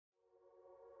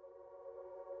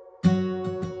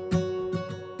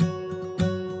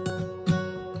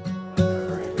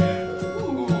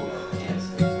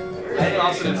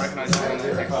also didn't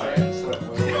recognize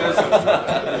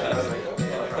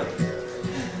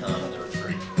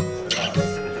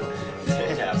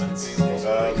It happens.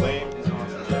 Lane.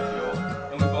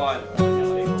 And we bought.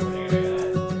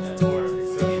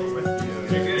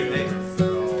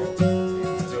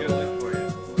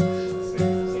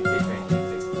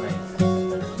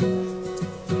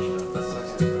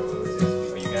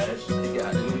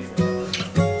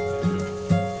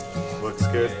 Looks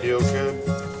good, feels good.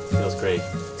 Feels great.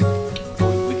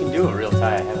 We can do a real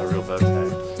tie. I have a real bow tie.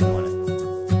 If you want it.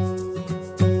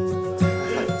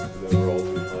 The roll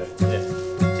we play.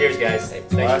 Yeah. Cheers, guys.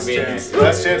 Thanks for being here.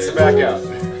 Last chance to back out.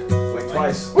 Like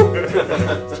twice.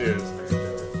 Cheers.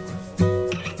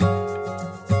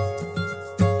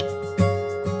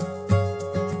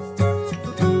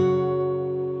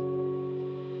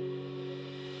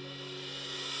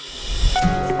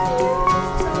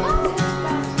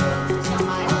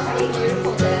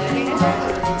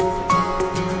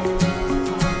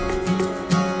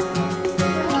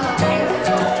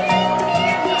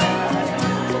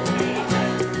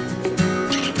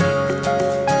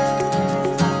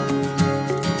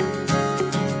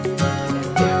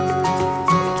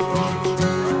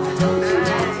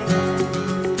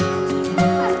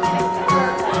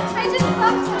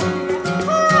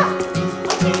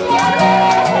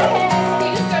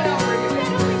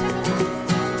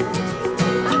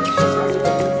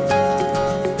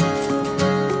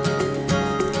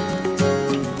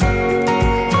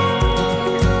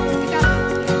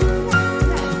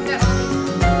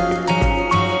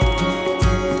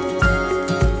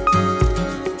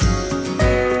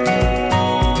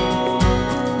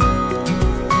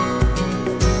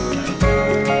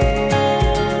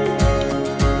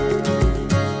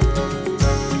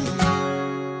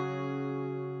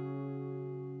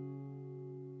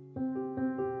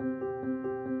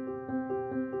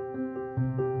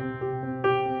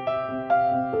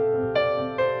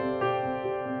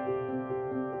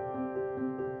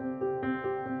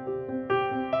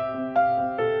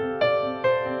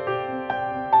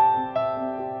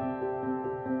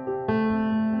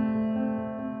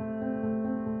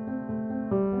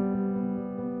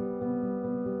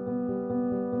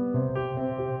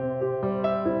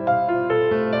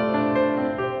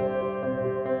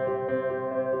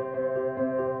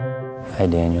 Hi,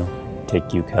 Daniel.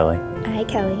 Take you, Kelly. I,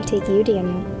 Kelly, take you,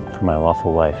 Daniel, For my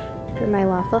lawful wife. for my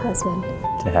lawful husband,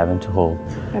 To have and to hold.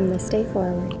 from this day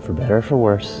forward, For better or for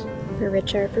worse. for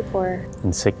richer or for poorer,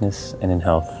 In sickness and in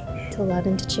health. to love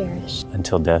and to cherish,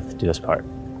 Until death do us part.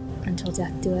 until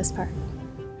death do us part.